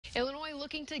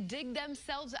looking to dig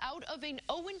themselves out of an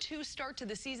 0-2 start to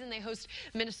the season. They host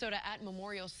Minnesota at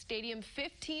Memorial Stadium.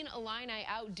 15 Illini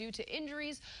out due to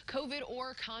injuries, COVID,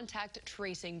 or contact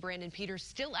tracing. Brandon Peters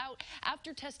still out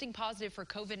after testing positive for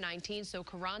COVID-19, so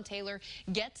Karan Taylor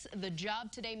gets the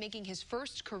job today, making his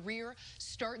first career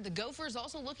start. The Gophers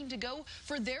also looking to go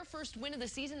for their first win of the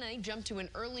season. They jump to an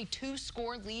early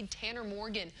 2-score lead. Tanner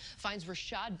Morgan finds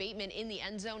Rashad Bateman in the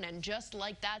end zone, and just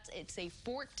like that, it's a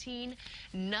 14-0.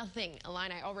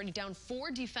 Illini already down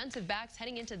 4 defensive backs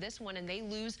heading into this one, and they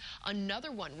lose another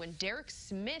one when Derek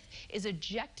Smith is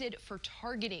ejected for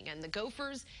targeting. And the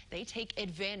Gophers, they take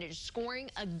advantage, scoring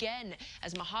again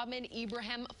as Mohamed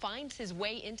Ibrahim finds his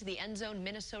way into the end zone.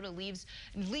 Minnesota leads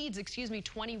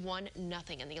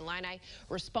 21-0. And the Illini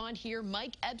respond here.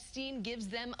 Mike Epstein gives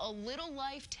them a little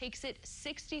life, takes it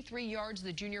 63 yards.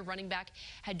 The junior running back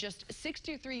had just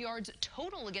 63 yards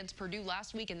total against Purdue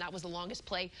last week, and that was the longest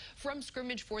play from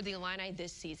scrimmage for the Illini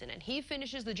this season. And he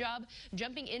finishes the job,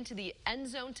 jumping into the end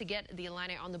zone to get the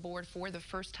Illini on the board for the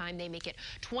first time. They make it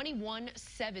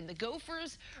 21-7. The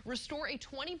Gophers restore a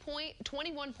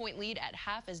 21-point lead at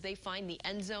half as they find the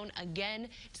end zone again.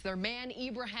 It's their man,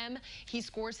 Ibrahim. He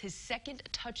scores his second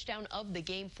touchdown of the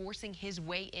game, forcing his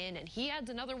way in, and he adds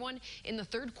another one in the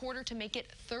third quarter to make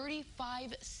it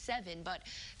 35-7. But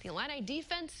the Illini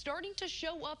defense starting to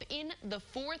show up in the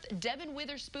fourth. Devin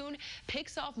Witherspoon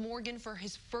picks off Morgan for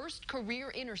his first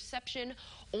career interception.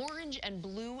 Orange and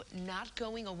blue not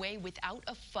going away without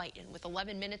a fight. And with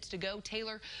 11 minutes to go,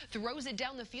 Taylor throws it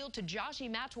down the field to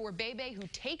Joshi Matorbebe, who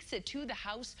takes it to the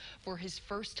house for his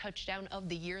first touchdown of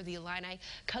the year. The Illini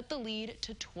cut the lead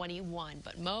to 21.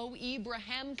 But Mo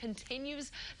Ibrahim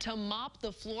continues to mop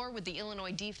the floor with the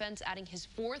Illinois defense, adding his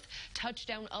 4th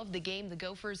touchdown of the game. The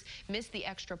Gophers miss the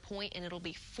extra point, and it'll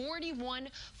be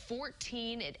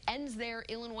 41-14. It ends there.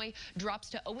 Illinois drops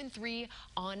to 0-3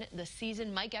 on the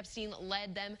season. Mike Epstein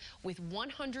led them with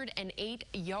 108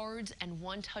 yards and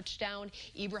 1 touchdown.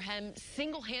 Ibrahim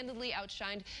single-handedly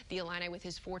outshined the Illini with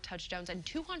his 4 touchdowns and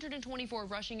 224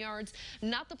 rushing yards.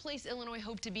 Not the place Illinois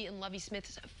hoped to be in Lovie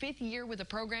Smith's 5th year with the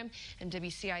program. And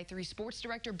WCIA 3 sports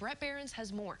director Brett Behrens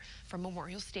has more from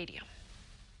Memorial Stadium.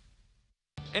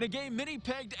 In a game many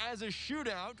pegged as a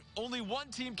shootout, only one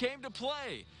team came to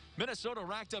play. Minnesota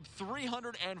racked up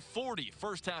 340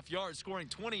 first-half yards, scoring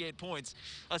 28 points,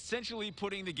 essentially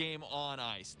putting the game on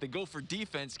ice. The Gopher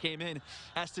defense came in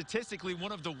as statistically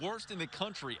one of the worst in the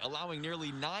country, allowing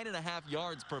nearly 9.5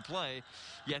 yards per play,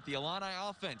 yet the Illini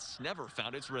offense never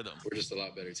found its rhythm. We're just a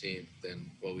lot better team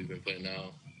than what we've been playing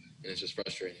now. And it's just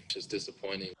frustrating, just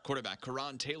disappointing. Quarterback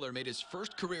Karan Taylor made his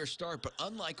first career start, but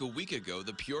unlike a week ago,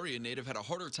 the Peoria native had a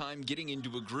harder time getting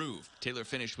into a groove. Taylor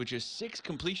finished with just 6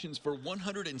 completions for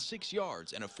 106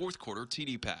 yards and a fourth-quarter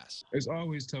TD pass. It's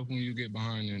always tough when you get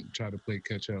behind and try to play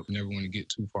catch-up. Never want to get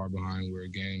too far behind where a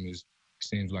game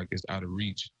seems like it's out of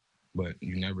reach. But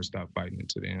you never stop fighting it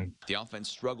to the end. The offense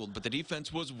struggled, but the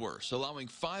defense was worse, allowing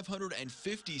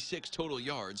 556 total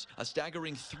yards, a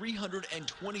staggering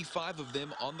 325 of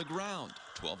them on the ground.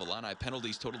 12 Illini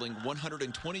penalties totaling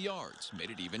 120 yards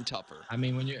made it even tougher. I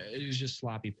mean, it was just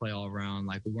sloppy play all around.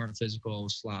 Like, we weren't physical, it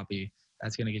was sloppy.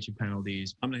 That's going to get you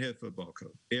penalties. I'm the head football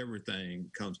coach. Everything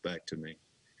comes back to me.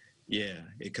 Yeah,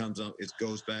 it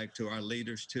goes back to our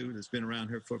leaders, too, that's been around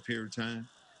here for a period of time.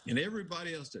 And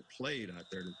everybody else that played out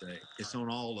there today, it's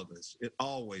on all of us. It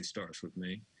always starts with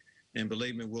me. And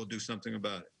believe me, we'll do something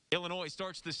about it. Illinois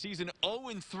starts the season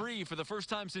 0-3 for the first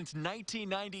time since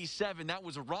 1997. That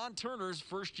was Ron Turner's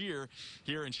first year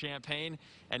here in Champaign.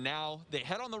 And now they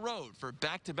head on the road for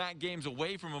back-to-back games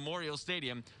away from Memorial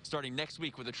Stadium, starting next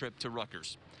week with a trip to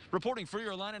Rutgers. Reporting for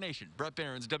your Illini Nation, Brett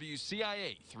Behrens,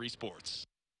 WCIA 3 Sports.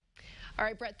 All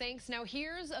right, Brett, thanks. Now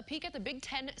here's a peek at the Big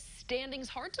Ten standings.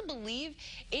 Hard to believe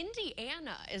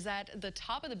Indiana is at the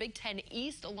top of the Big Ten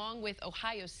East, along with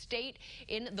Ohio State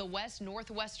in the West.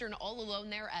 Northwestern all alone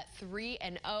there at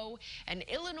 3-0. And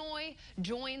Illinois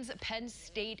joins Penn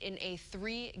State in a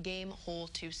 3-game hole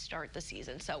to start the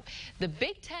season. So the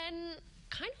Big Ten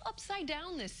kind of upside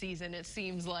down this season, it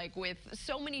seems like, with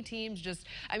so many teams. Just,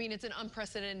 I mean, it's an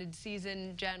unprecedented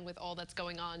season, Jen, with all that's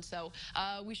going on. So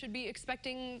we should be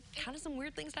expecting kind of some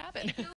weird things to happen.